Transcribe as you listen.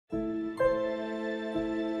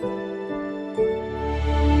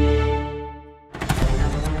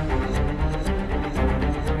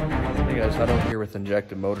guys, Huddle here with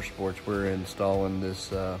Injected Motorsports. We're installing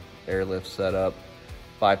this airlift setup,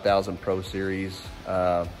 5000 Pro Series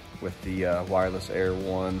with the wireless Air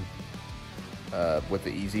 1 with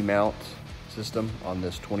the easy mount system on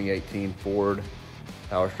this 2018 Ford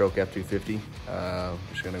Powerstroke F250. I'm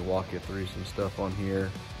just gonna walk you through some stuff on here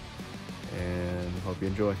and hope you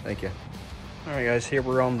enjoy. Thank you. All right guys, here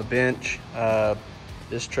we're on the bench.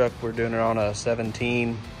 This truck, we're doing it on a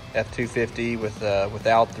 17 F250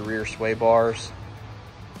 without the rear sway bars.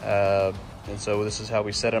 And so this is how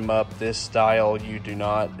we set them up. This style,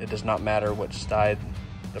 it does not matter which side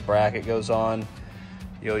the bracket goes on.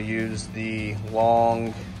 You'll use the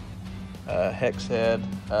long hex head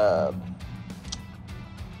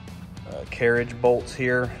carriage bolts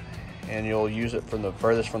here, and you'll use it from the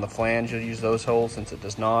furthest from the flange. You'll use those holes since it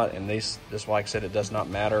does not, and this, like I said, it does not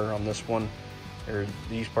matter on this one.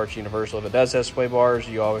 These parts universal. If it does have sway bars,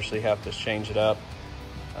 you obviously have to change it up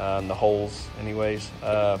in the holes anyways.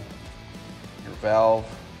 Your valve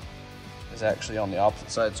is actually on the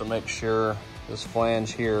opposite side, so make sure this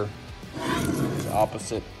flange here is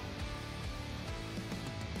opposite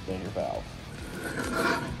than your valve.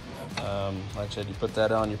 Like I said, you put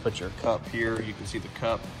that on, you put your cup here, you can see the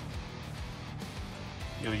cup.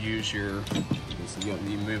 You'll use you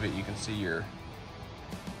move it, you can see your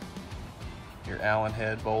Allen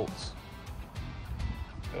head bolts.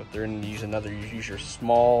 Go through and use your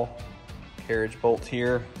small carriage bolt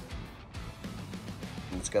here.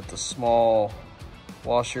 And it's got the small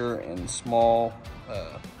washer and small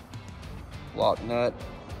lock nut.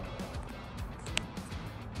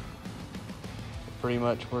 So pretty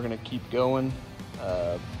much we're gonna keep going.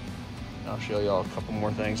 I'll show y'all a couple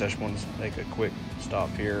more things. I just wanted to make a quick stop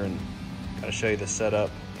here and kind of show you the setup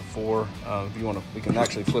before. If you want to, we can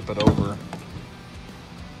actually flip it over.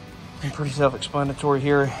 Pretty self-explanatory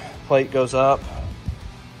here. Plate goes up,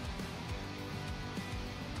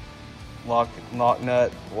 lock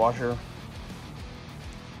nut, washer,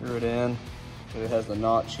 screw it in. It has the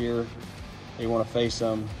notch here. You want to face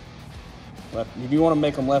them left. If you want to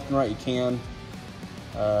make them left and right, you can.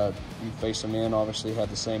 You face them in, obviously have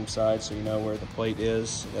the same side, so you know where the plate is.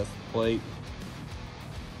 So that's the plate.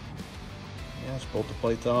 Yeah, just bolt the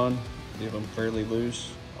plates on, leave them fairly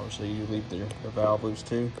loose. Obviously you leave the valve loose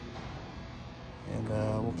too. And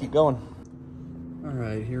we'll keep going. All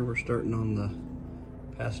right, here we're starting on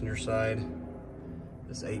the passenger side.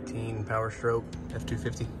 This 18 Powerstroke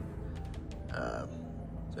F250.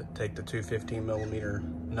 So take the 215 millimeter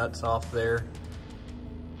nuts off there.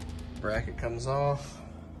 Bracket comes off.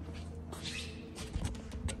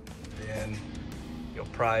 Then you'll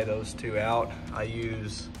pry those two out. I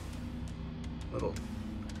use little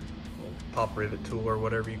pop rivet tool or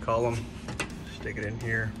whatever you call them. Stick it in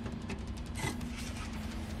here.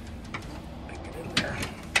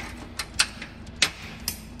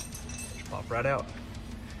 Pop right out.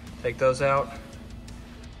 Take those out.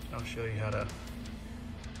 I'll show you how to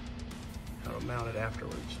mount it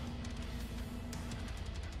afterwards.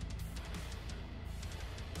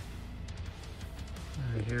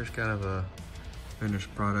 All right, here's kind of a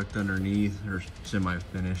finished product underneath, or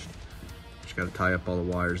semi-finished. Just got to tie up all the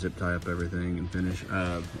wires, zip tie up everything, and finish.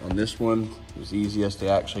 On this one, it was easiest to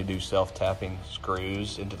actually do self-tapping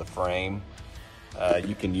screws into the frame.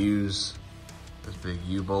 You can use this big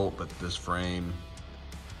U-bolt, but this frame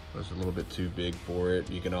was a little bit too big for it.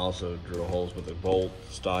 You can also drill holes with a bolt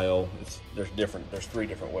style. There's 3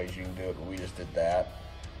 different ways you can do it, but we just did that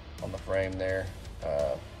on the frame there.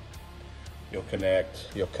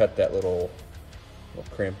 You'll cut that little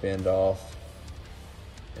crimp end off,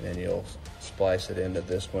 and then you'll splice it into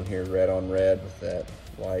this one here, red on red, with that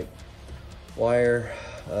white wire.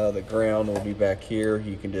 The ground will be back here.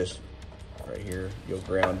 You can just, right here, you'll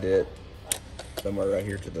ground it somewhere right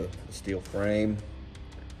here to the steel frame.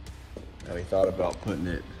 Now we thought about putting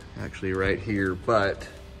it actually right here, but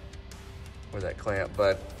where that clamp,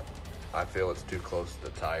 but I feel it's too close to the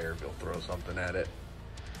tire. If you'll throw something at it.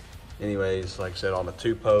 Anyways, like I said, on the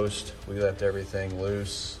 2-post, we left everything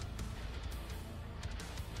loose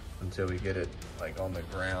until we get it like on the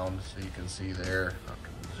ground, so you can see there. I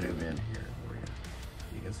can zoom in here for you.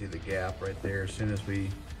 You can see the gap right there. As soon as we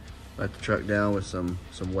let the truck down with some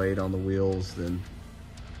weight on the wheels, then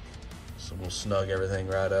so we'll snug everything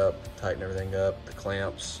right up, tighten everything up. The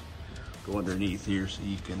clamps go underneath here, so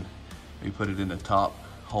you can maybe put it in the top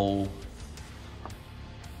hole.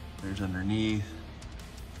 There's underneath.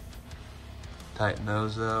 Tighten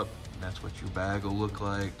those up, and that's what your bag will look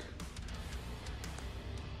like.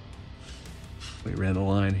 We ran the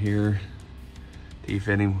line here.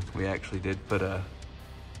 T-fitting, we actually did put a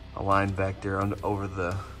line back there over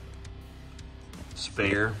the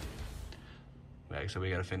spare. Like I said, we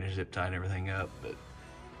got to finish zip tying everything up, but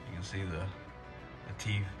you can see the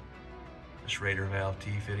T, the Schrader valve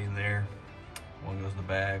T fitting there. One goes in the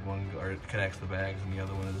bag, or it connects the bags, and the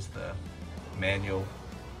other one is the manual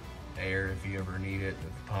air if you ever need it,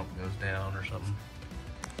 if the pump goes down or something.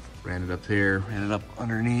 Ran it up here, ran it up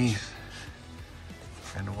underneath,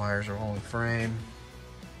 and the wires are all in frame.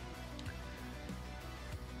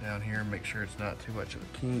 Down here, make sure it's not too much of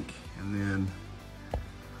a kink, and then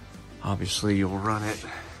obviously you'll run it.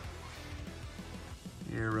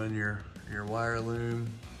 You run your wire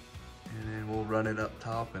loom, and then we'll run it up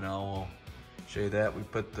top, and I'll show you that. We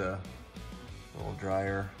put the little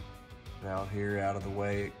dryer out here out of the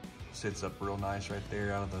way. It sits up real nice right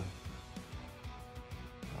there out of the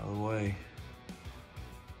way.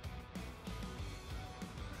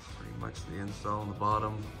 Pretty much the install on the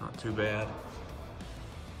bottom, not too bad.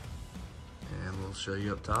 And we'll show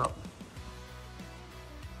you up top.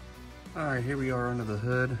 All right, here we are under the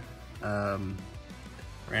hood. Ran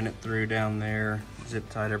it through down there, zip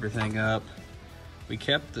tied everything up. We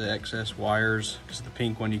kept the excess wires, because the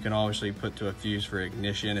pink one you can obviously put to a fuse for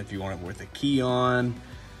ignition if you want it with a key on.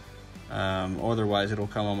 Otherwise it'll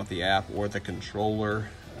come on with the app or the controller.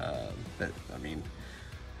 I mean,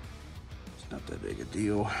 it's not that big a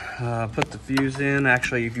deal. Put the fuse in.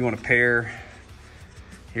 Actually, if you want to pair,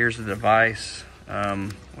 here's the device.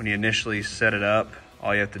 When you initially set it up,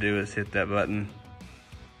 all you have to do is hit that button.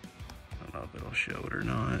 I don't know if it'll show it or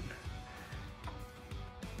not.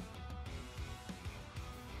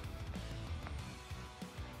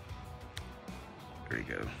 There you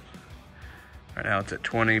go. Right now it's at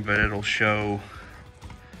 20, but it'll show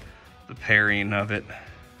the pairing of it.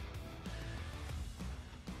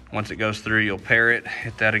 Once it goes through, you'll pair it,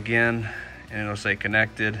 hit that again, and it'll say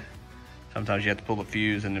connected. Sometimes you have to pull the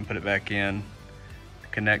fuse and then put it back in. The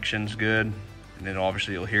connection's good, and then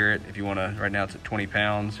obviously you'll hear it. If you wanna, right now it's at 20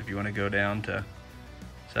 pounds. If you wanna go down to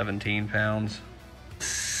 17 pounds.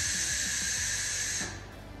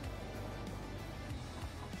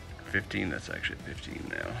 That's actually 15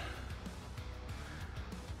 now.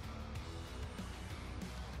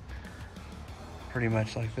 Pretty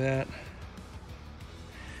much like that.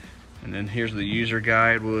 And then here's the user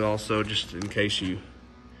guide. We'll also, just in case you,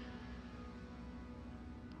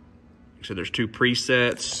 so there's 2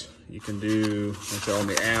 presets you can do on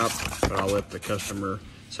the app, but I'll let the customer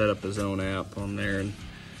set up his own app on there and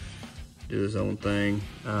do his own thing.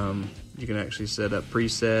 You can actually set up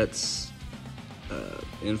presets,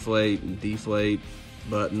 inflate and deflate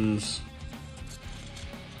buttons.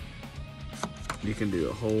 You can do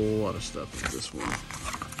a whole lot of stuff with this one.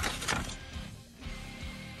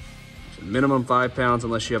 So minimum 5 pounds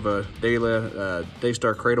unless you have a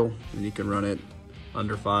Daystar cradle, and you can run it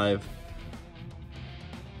under 5.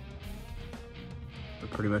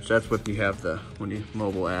 But pretty much that's what you have when you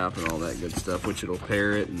mobile app and all that good stuff, which it'll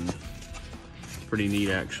pair it, and it's pretty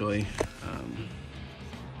neat actually.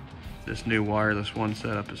 This new wireless one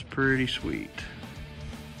setup is pretty sweet.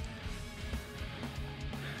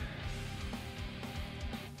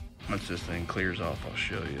 Once this thing clears off, I'll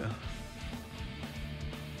show you.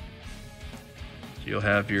 So you'll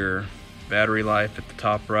have your battery life at the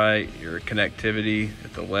top right, your connectivity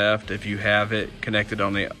at the left. If you have it connected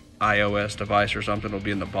on the iOS device or something, it'll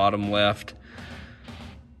be in the bottom left.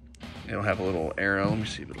 It'll have a little arrow. Let me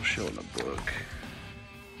see if it'll show in the book.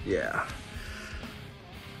 Yeah.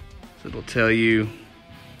 So it'll tell you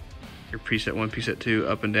your preset 1, preset 2,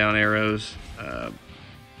 up and down arrows.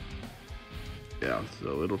 Yeah,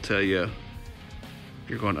 so it'll tell you if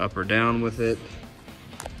you're going up or down with it.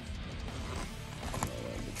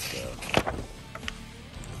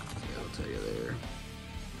 It'll tell you there.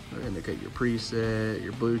 It'll indicate your preset,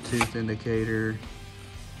 your Bluetooth indicator,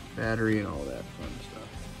 battery, and all that fun stuff.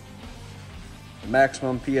 The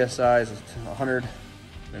maximum PSI is 100.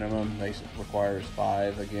 Minimum requires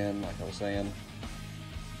 5 again, like I was saying.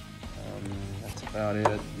 That's about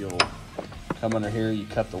it. You'll come under here, you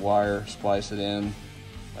cut the wire, splice it in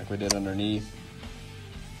like we did underneath.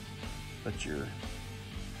 Put your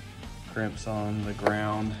crimps on the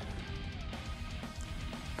ground,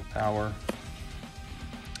 power.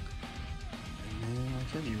 And then like I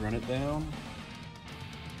said, you run it down.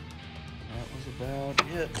 That was about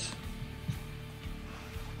it.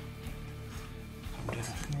 Come down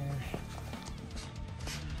here.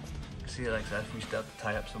 See, like that, we still have to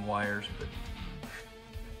tie up some wires, but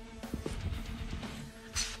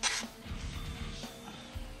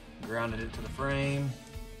grounded it to the frame.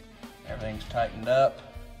 Everything's tightened up.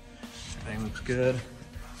 Everything looks good.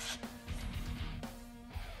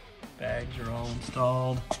 Bags are all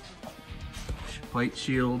installed. Plate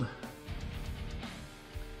shield.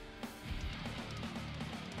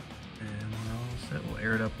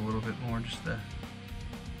 air it up a little bit more just to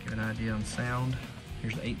give an idea on sound.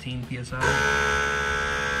 Here's the 18 PSI.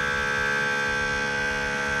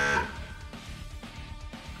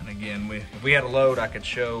 And again, if we had a load, you could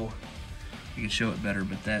show it better,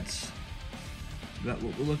 but that's about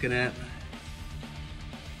what we're looking at.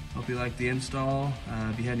 Hope you liked the install.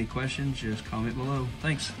 If you had any questions, just comment below.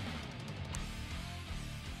 Thanks.